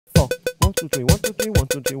2, 3, 1, 2, 3, 1,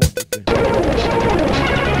 2, 3, 1, 2,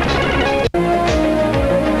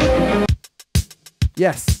 3.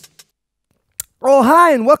 Yes. Oh,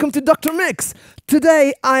 hi, and welcome to Dr. Mix.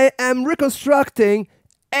 Today I am reconstructing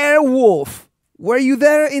Airwolf. Were you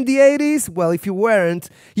there in the 80s? Well, if you weren't,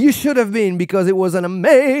 you should have been, because it was an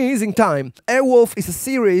amazing time. Airwolf is a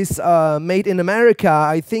series made in America.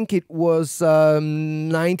 I think it was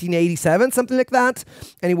 1987, something like that.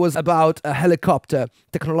 And it was about a helicopter,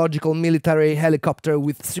 technological military helicopter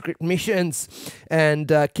with secret missions.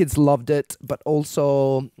 And kids loved it, but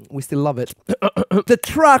also we still love it. The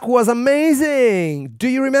track was amazing. Do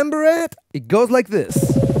you remember it? It goes like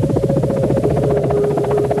this.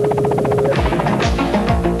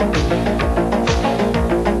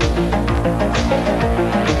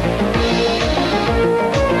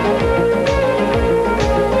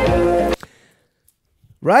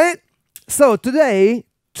 Right? So today,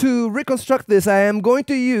 to reconstruct this, I am going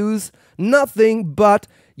to use nothing but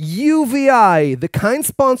UVI, the kind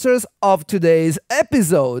sponsors of today's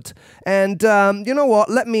episode. And you know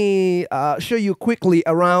what? Let me show you quickly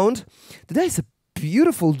around. Today's a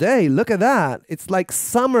beautiful day. Look at that. It's like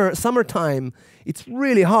summertime. It's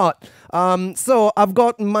really hot. So I've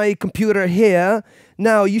got my computer here.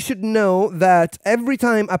 Now, you should know that every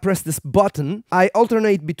time I press this button, I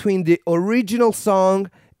alternate between the original song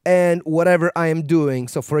and whatever I am doing.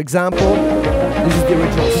 So, for example, this is the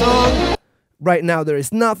original song. Right now, there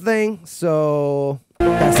is nothing. So,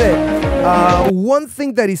 that's it. One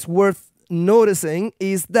thing that is worth noticing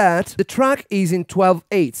is that the track is in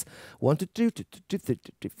 12/8. 1, 2, 3, 2, 2, 3,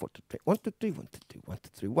 3, 4, 3, 1, 2, 3, 1, 2, 3, 1, 2,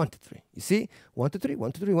 3, 1, 2, 3. You see? 1, 2, 3,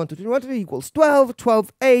 1, 2, 3, 1, 2, 3, 1, 2, 3 equals 12,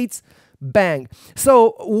 12/8, bang.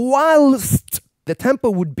 So whilst the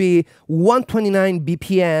tempo would be 129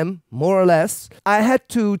 BPM, more or less, I had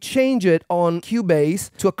to change it on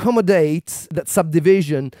Cubase to accommodate that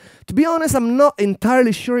subdivision. To be honest, I'm not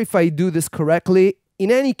entirely sure if I do this correctly.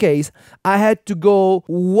 In any case, I had to go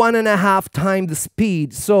 1.5 times the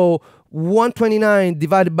speed. So 129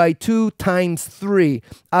 divided by 2 times 3.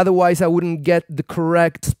 Otherwise, I wouldn't get the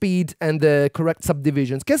correct speed and the correct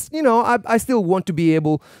subdivisions. Because, you know, I still want to be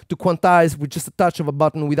able to quantize with just a touch of a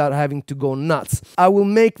button without having to go nuts. I will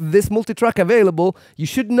make this multi-track available. You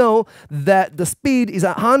should know that the speed is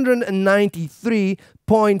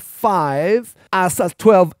 193.5 as a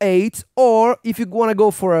 12/8, or if you want to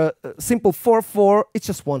go for a simple 4/4, it's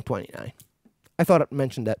just 129. I thought I'd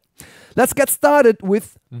mention that. Let's get started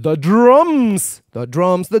with the drums. The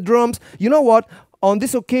drums. You know what? On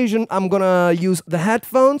this occasion, I'm gonna use the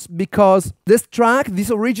headphones because this track,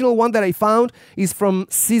 this original one that I found, is from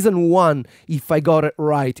season 1, if I got it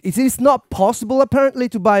right. It is not possible, apparently,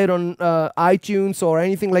 to buy it on iTunes or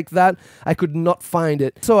anything like that. I could not find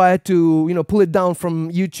it. So I had to, you know, pull it down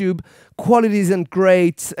from YouTube. Quality isn't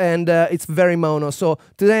great, and it's very mono. So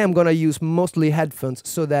today I'm gonna use mostly headphones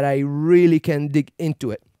so that I really can dig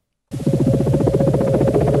into it.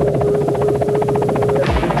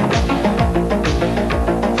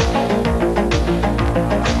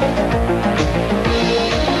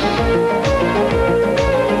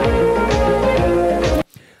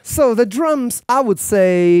 So the drums, I would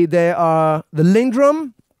say they are the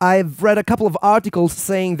LinnDrum. I've read a couple of articles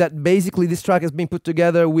saying that basically this track has been put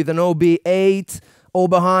together with an OB8,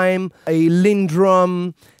 Oberheim, a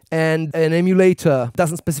LinnDrum, and an emulator.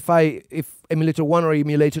 Doesn't specify if emulator 1 or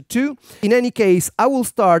emulator 2. In any case, I will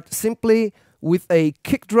start simply with a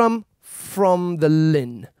kick drum from the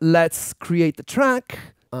Linn. Let's create the track.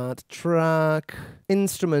 Track,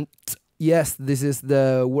 instrument. Yes, this is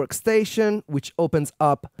the workstation, which opens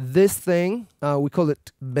up this thing. We call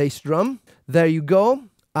it bass drum. There you go.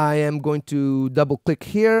 I am going to double click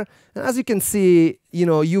here. And as you can see, you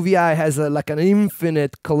know, UVI has like an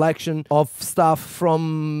infinite collection of stuff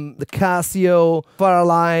from the Casio,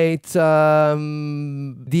 Farlight,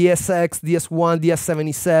 DSX, DS1,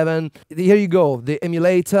 DS77. Here you go, the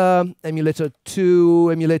emulator, emulator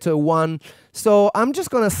 2, emulator 1. So I'm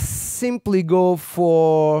just gonna simply go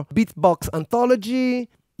for Beatbox Anthology.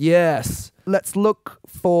 Yes, let's look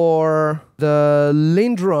for the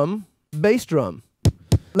LinnDrum bass drum.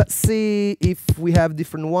 Let's see if we have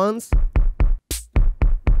different ones.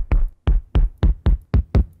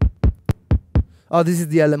 Oh, this is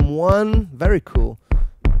the LM1. Very cool.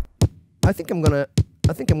 I think I'm gonna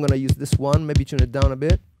use this one. Maybe tune it down a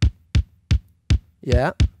bit.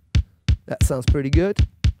 Yeah, that sounds pretty good.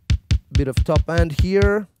 Bit of top end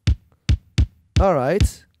here. All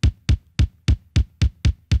right.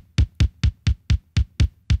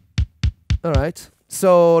 All right.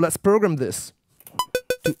 So let's program this.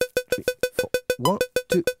 2, 3, 4. 1,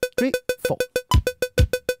 2, 3, 4.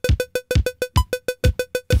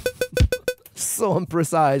 so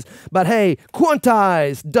imprecise. But hey,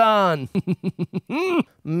 quantize, done.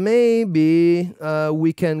 Maybe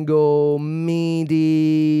we can go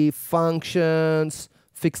MIDI functions,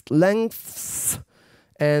 fixed lengths,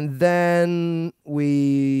 and then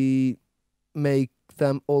we make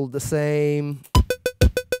them all the same.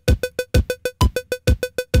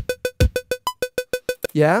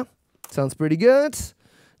 Yeah, sounds pretty good.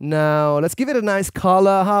 Now let's give it a nice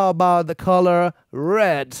color. How about the color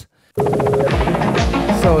red?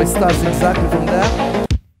 So it starts exactly from there.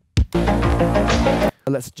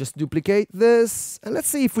 Let's just duplicate this and let's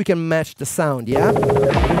see if we can match the sound, yeah?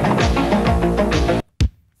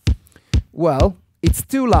 Well, it's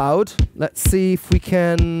too loud. Let's see if we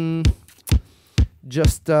can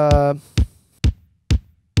just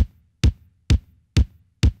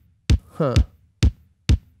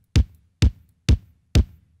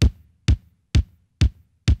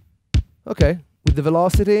Okay, with the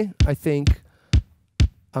velocity, I think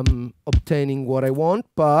I'm obtaining what I want,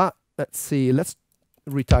 but let's see, let's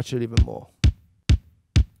retouch it even more.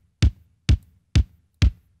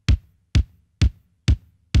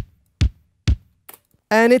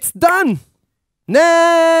 And it's done!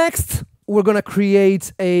 Next! We're gonna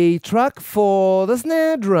create a track for the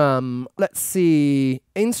snare drum. Let's see,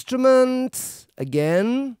 instrument,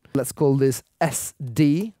 again. Let's call this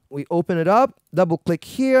SD. We open it up, double click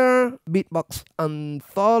here, Beatbox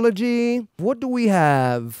Anthology. What do we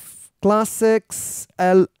have? Classics,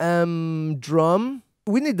 LinnDrum.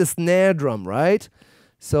 We need the snare drum, right?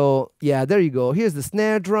 So yeah, there you go. Here's the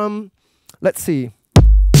snare drum. Let's see.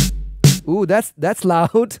 Ooh, that's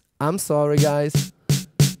loud. I'm sorry, guys.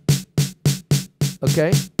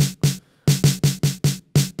 Okay.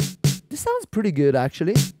 This sounds pretty good,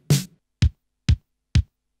 actually.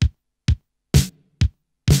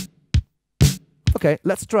 Okay,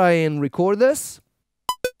 let's try and record this.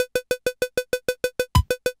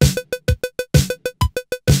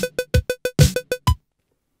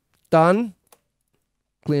 Done.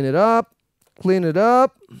 Clean it up. Clean it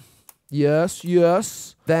up. Yes,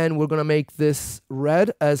 yes. Then we're gonna make this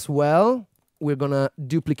red as well. We're gonna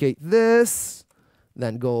duplicate this.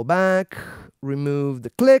 Then go back. Remove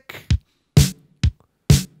the click.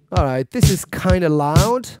 All right, this is kind of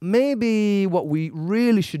loud. Maybe what we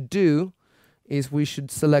really should do is we should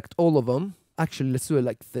select all of them. Actually, let's do it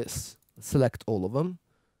like this. Select all of them.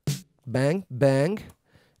 Bang, bang.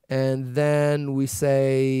 And then we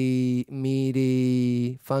say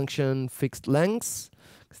MIDI function fixed lengths.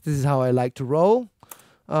 This is how I like to roll.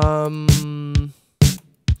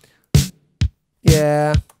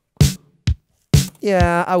 Yeah.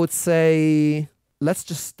 Yeah, I would say let's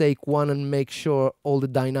just take one and make sure all the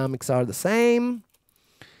dynamics are the same.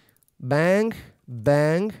 Bang,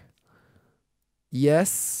 bang.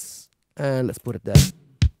 Yes, and let's put it there.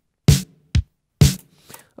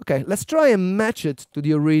 Okay, let's try and match it to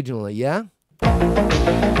the original, yeah?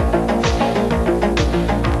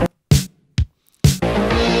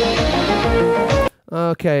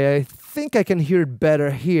 Okay, I think I can hear it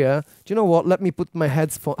better here. Do you know what? Let me put my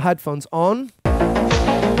headphones on.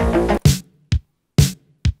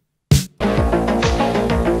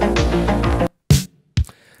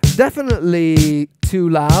 Definitely too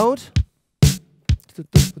loud.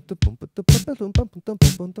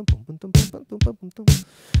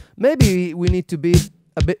 Maybe we need to be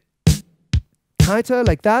a bit tighter,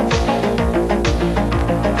 like that.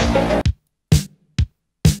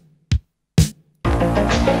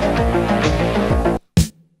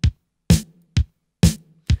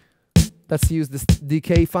 Let's use this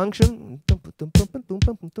decay function.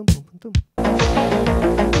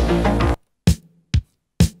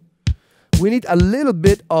 We need a little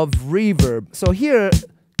bit of reverb. So here,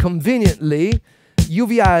 conveniently,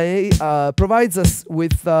 UVI provides us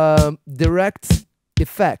with direct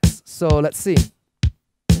effects. So let's see.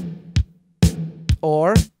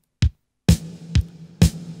 Or,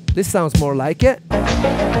 this sounds more like it.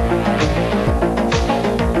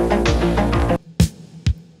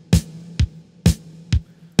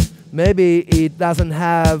 Maybe it doesn't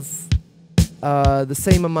have the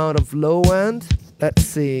same amount of low end. Let's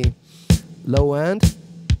see. Low end.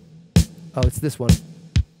 Oh, it's this one.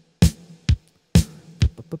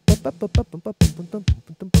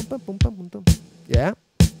 Yeah.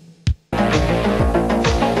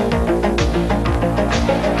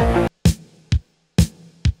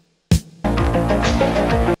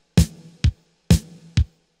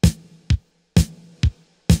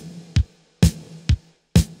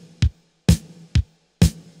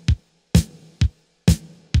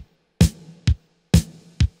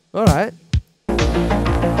 All right.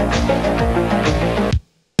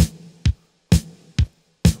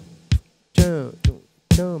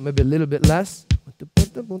 Maybe a little bit less.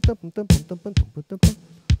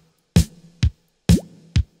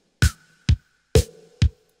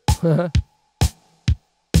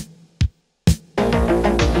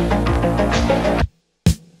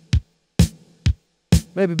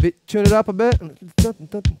 Maybe tune it up a bit.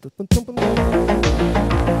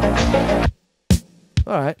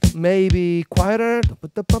 All right, maybe quieter.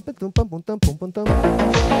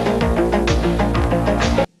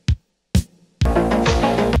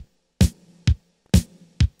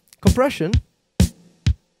 Compression.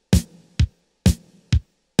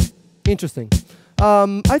 Interesting.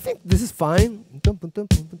 I think this is fine.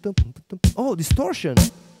 Oh, distortion.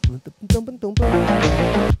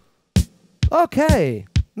 Okay,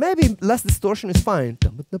 maybe less distortion is fine.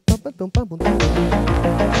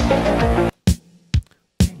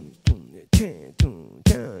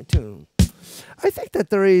 I think that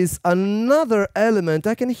there is another element.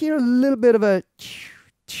 I can hear a little bit of a...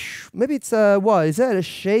 Maybe it's a... What? Is that a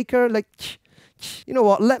shaker? Like... You know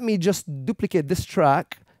what? Let me just duplicate this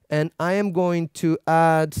track. And I am going to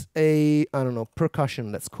add a... I don't know,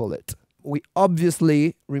 percussion, let's call it. We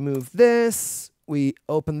obviously remove this. We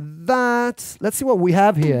open that. Let's see what we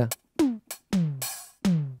have here.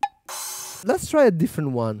 Let's try a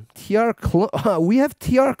different one. We have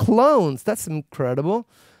TR clones. That's incredible.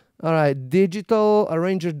 All right, digital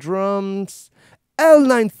arranger drums.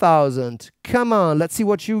 L9000. Come on, let's see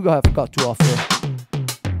what you have got to offer.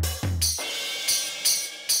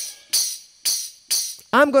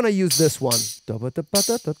 I'm gonna use this one.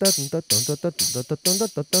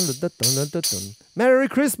 Merry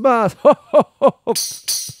Christmas!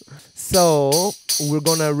 So we're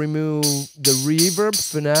gonna remove the reverb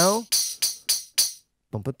for now.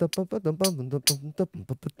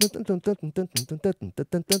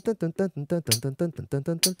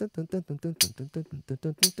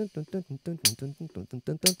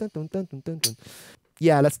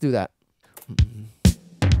 Yeah, let's do that.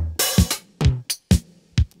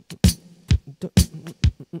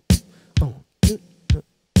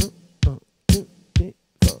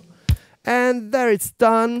 And there it's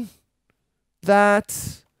done.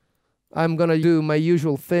 That I'm gonna do my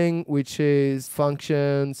usual thing, which is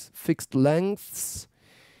functions, fixed lengths.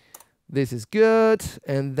 This is good.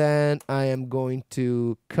 And then I am going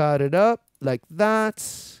to cut it up like that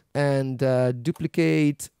and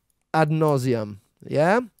duplicate ad nauseum.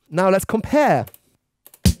 Yeah. Now let's compare.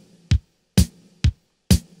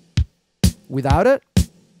 Without it?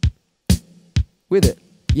 With it.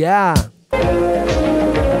 Yeah. You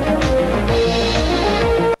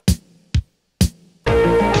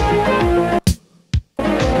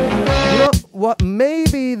know what?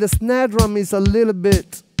 Maybe the snare drum is a little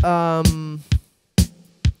bit down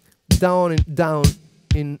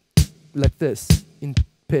in like this in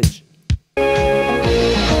pitch.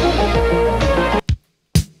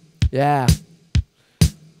 Yeah.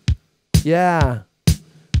 Yeah.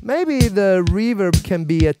 Maybe the reverb can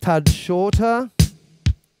be a tad shorter.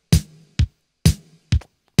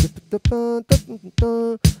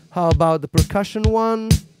 How about the percussion one?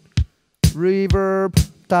 Reverb,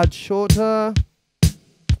 tad shorter.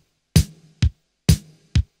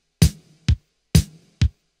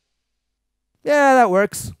 Yeah, that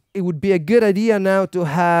works. It would be a good idea now to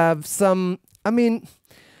have some, I mean,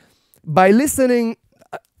 by listening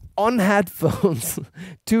on headphones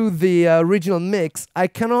to the original mix, I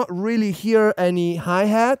cannot really hear any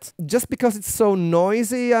hi-hat just because it's so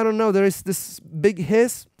noisy. I don't know, there is this big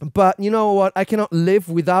hiss, but you know what? I cannot live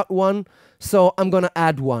without one, so I'm gonna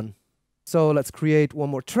add one. So let's create one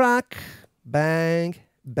more track. Bang,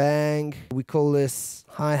 bang. We call this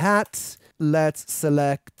hi-hat. Let's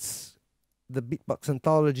select the beatbox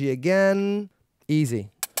anthology again. Easy.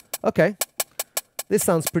 Okay, this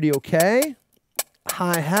sounds pretty okay.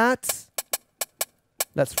 Hi-hat.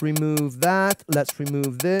 Let's remove that. Let's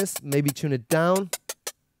remove this. Maybe tune it down.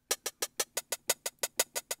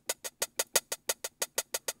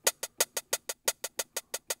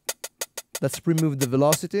 Let's remove the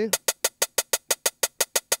velocity.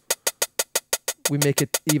 We make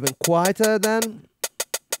it even quieter then.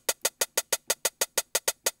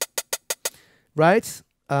 Right?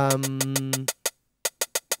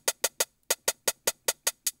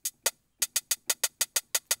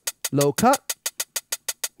 Low cut.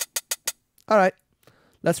 All right,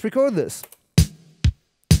 let's record this.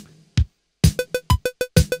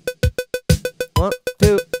 1,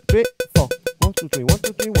 2, 3, 4. 1, 2, 3, 1,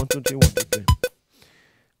 2, 3, 1, 2, 3, 1, 2, 3.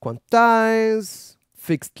 Quantize,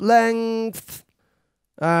 fixed length.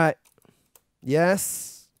 All right.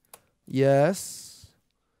 Yes. Yes.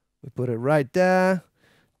 We put it right there.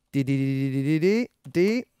 D, D, D, D, D, D,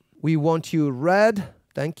 D. We want you red.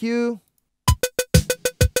 Thank you.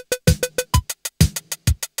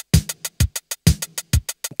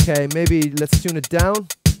 Okay, maybe let's tune it down.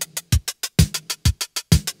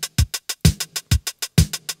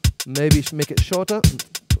 Maybe make it shorter.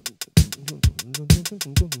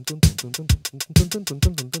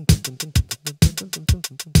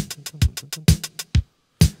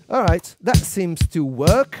 All right, that seems to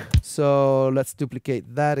work. So let's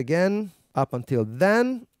duplicate that again up until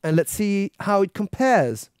then, and let's see how it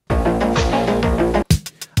compares. I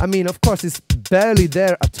mean, of course, it's barely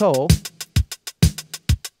there at all.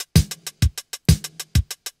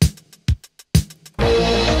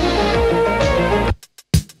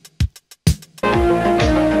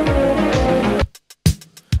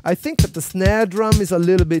 I think that the snare drum is a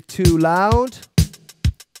little bit too loud.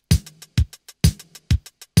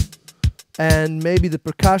 And maybe the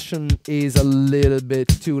percussion is a little bit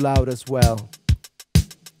too loud as well.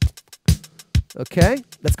 Okay,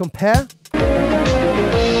 let's compare.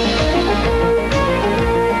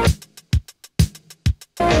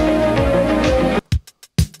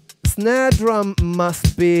 Snare drum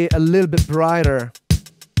must be a little bit brighter.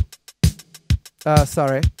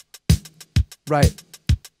 Sorry. Right.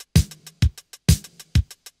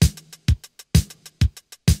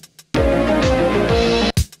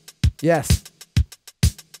 Yes.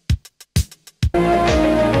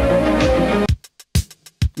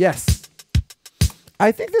 Yes.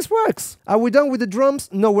 I think this works. Are we done with the drums?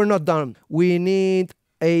 No, we're not done. We need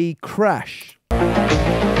a crash.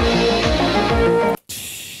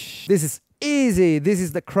 This is easy. This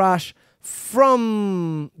is the crash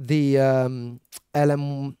from the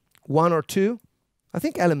LM1 or 2. I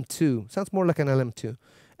think LM2. Sounds more like an LM2.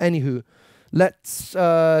 Anywho, let's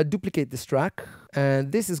duplicate this track.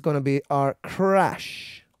 And this is going to be our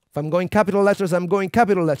crash. If I'm going capital letters, I'm going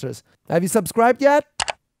capital letters. Have you subscribed yet?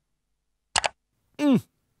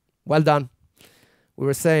 Well done. We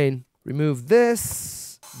were saying, remove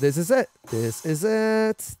this. This is it. This is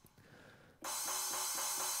it.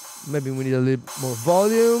 Maybe we need a little more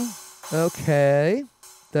volume. Okay.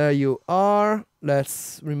 There you are.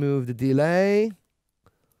 Let's remove the delay.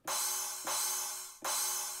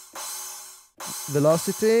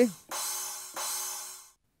 Velocity.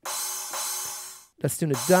 Let's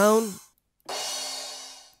tune it down.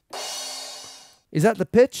 Is that the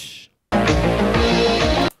pitch?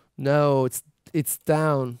 No, it's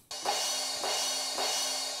down.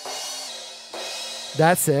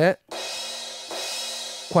 That's it.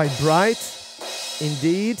 Quite bright,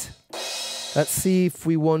 indeed. Let's see if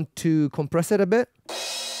we want to compress it a bit.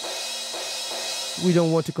 We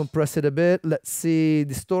don't want to compress it a bit. Let's see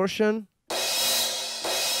distortion.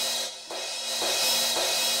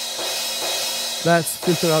 Let's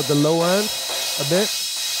filter out the low end a bit.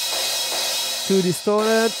 Too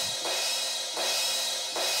distorted.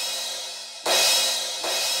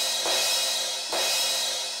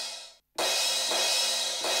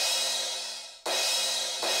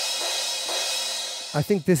 I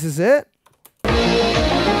think this is it.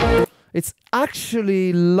 It's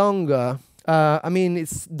actually longer. I mean,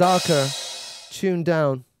 it's darker. Tuned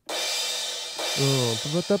down.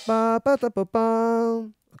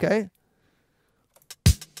 Okay.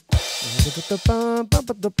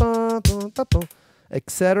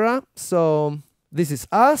 Etc. So this is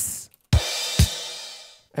us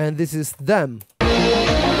and this is them.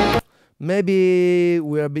 Maybe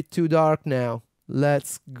we're a bit too dark now.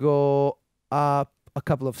 Let's go up a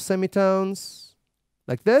couple of semitones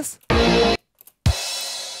like this.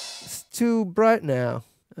 It's too bright now.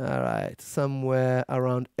 All right, somewhere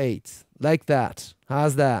around 8 like that.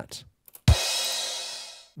 How's that?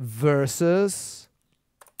 Versus,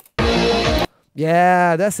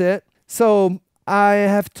 yeah, that's it. So I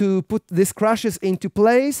have to put these crashes into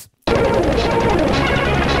place.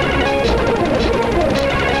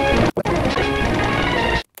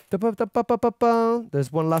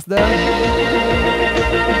 There's one last there.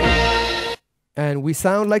 And we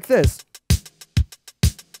sound like this.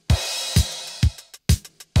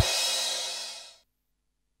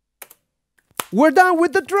 We're done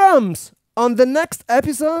with the drums. On the next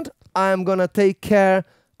episode, I'm gonna take care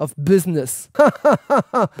of business.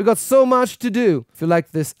 We got so much to do. If you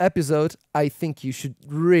like this episode, I think you should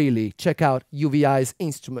really check out UVI's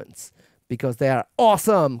instruments because they are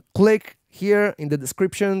awesome. Click here in the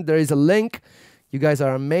description. There is a link. You guys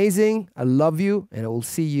are amazing. I love you, and I will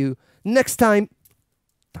see you next time.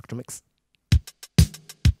 Dr. Mix.